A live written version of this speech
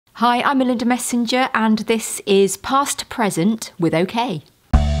Hi, I'm Melinda Messenger and this is Past to Present with OK.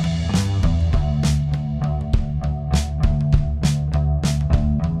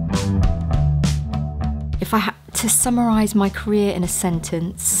 If I had to summarise my career in a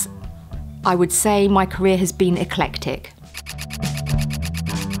sentence, I would say my career has been eclectic.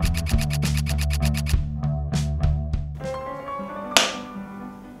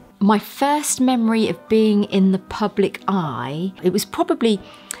 My first memory of being in the public eye, it was probably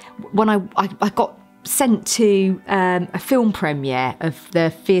when I got sent to a film premiere of The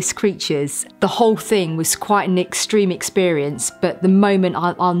Fierce Creatures. The whole thing was quite an extreme experience, but the moment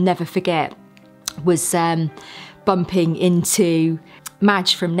I'll never forget was bumping into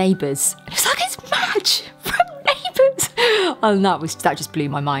Madge from Neighbours. It was like, it's Madge from Neighbours! And that just blew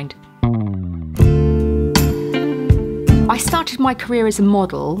my mind. I started my career as a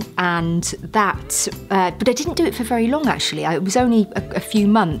model and but I didn't do it for very long actually. It was only a few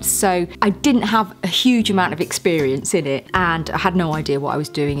months, so I didn't have a huge amount of experience in it and I had no idea what I was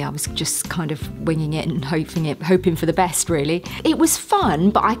doing. I was just kind of winging it and hoping for the best really. It was fun,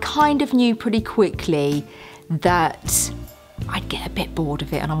 but I kind of knew pretty quickly that I'd get a bit bored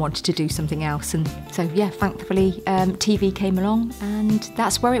of it and I wanted to do something else. And so yeah, thankfully TV came along and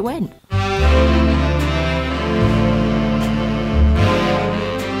that's where it went.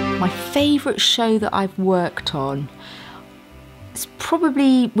 My favourite show that I've worked on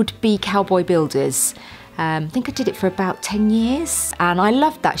probably would be Cowboy Builders. I think I did it for about 10 years and I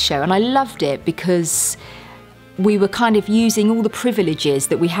loved that show, and I loved it because we were kind of using all the privileges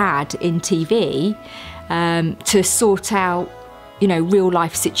that we had in TV to sort out, you know, real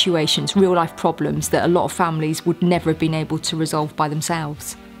life situations, real life problems that a lot of families would never have been able to resolve by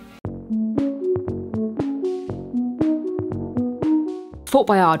themselves. Fort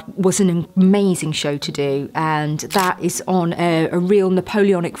Boyard was an amazing show to do, and that is on a real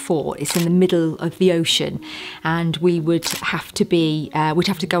Napoleonic fort. It's in the middle of the ocean, and we'd have to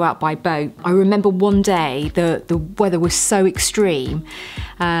go out by boat. I remember one day the weather was so extreme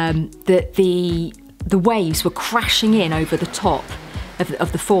that the waves were crashing in over the top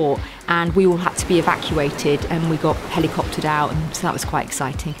of the fort, and we all had to be evacuated, and we got helicoptered out, and so that was quite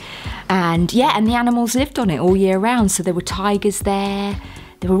exciting. And yeah, and the animals lived on it all year round. So there were tigers there,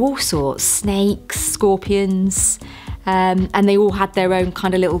 there were all sorts, snakes, scorpions, and they all had their own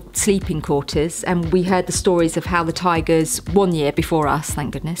kind of little sleeping quarters. And we heard the stories of how the tigers, one year before us,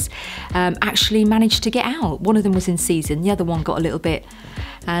 thank goodness, actually managed to get out. One of them was in season, the other one got a little bit,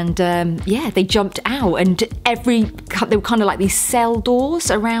 and yeah, they jumped out, and they were kind of like these cell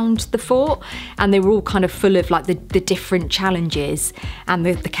doors around the fort, and they were all kind of full of like the different challenges and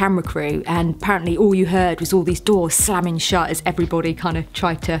the camera crew, and apparently all you heard was all these doors slamming shut as everybody kind of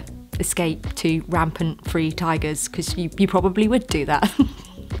tried to escape to rampant free tigers, because you probably would do that.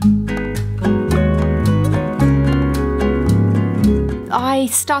 I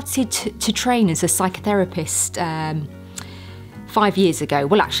started to train as a psychotherapist 5 years ago.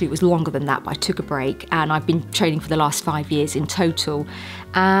 Well, actually it was longer than that, but I took a break and I've been training for the last 5 years in total.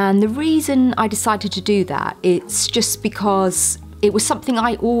 And the reason I decided to do that, it's just because it was something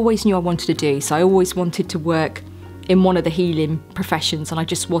I always knew I wanted to do. So I always wanted to work in one of the healing professions and I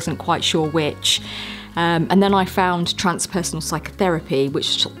just wasn't quite sure which. And then I found transpersonal psychotherapy,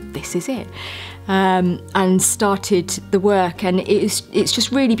 which this is it. And started the work, and it's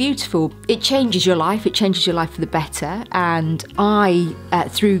just really beautiful. It changes your life for the better, and I,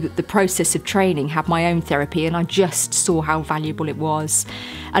 through the process of training, had my own therapy, and I just saw how valuable it was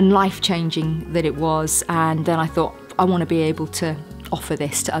and life-changing that it was, and then I thought, I want to be able to offer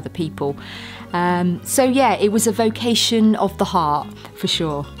this to other people. So yeah, it was a vocation of the heart, for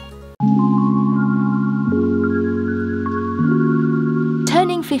sure.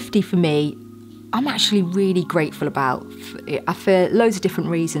 Turning 50 for me, I'm actually really grateful about for loads of different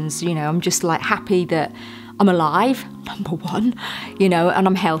reasons. You know, I'm just like happy that I'm alive, number one, you know, and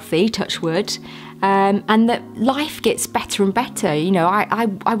I'm healthy, touch wood, and that life gets better and better. You know,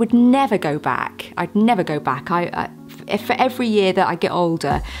 I would never go back. I'd never go back. For every year that I get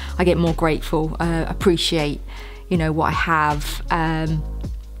older, I get more grateful, appreciate, you know, what I have.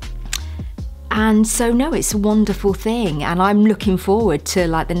 And so no, it's a wonderful thing, and I'm looking forward to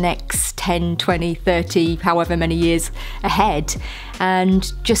like the next 10, 20, 30, however many years ahead,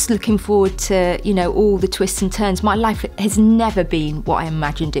 and just looking forward to, you know, all the twists and turns. My life has never been what I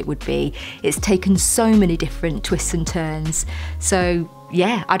imagined it would be. It's taken so many different twists and turns. So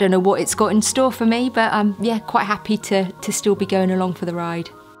yeah, I don't know what it's got in store for me, but I'm yeah, quite happy to still be going along for the ride.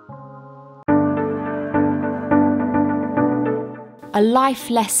 A life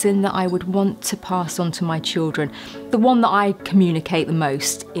lesson that I would want to pass on to my children, the one that I communicate the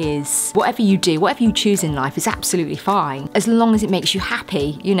most is whatever you do, whatever you choose in life is absolutely fine, as long as it makes you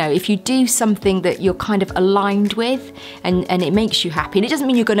happy. You know, if you do something that you're kind of aligned with and it makes you happy, and it doesn't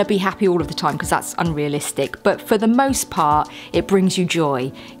mean you're going to be happy all of the time because that's unrealistic, but for the most part, it brings you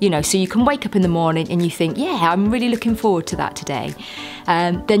joy. You know, so you can wake up in the morning and you think, yeah, I'm really looking forward to that today.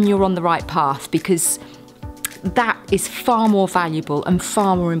 Then you're on the right path, because that is far more valuable and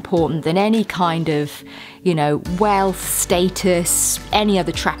far more important than any kind of, you know, wealth, status, any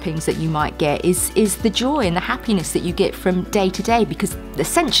other trappings that you might get, is the joy and the happiness that you get from day to day, because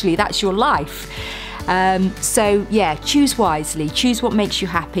essentially that's your life. So yeah, choose wisely, choose what makes you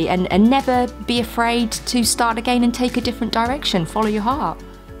happy, and never be afraid to start again and take a different direction. Follow your heart.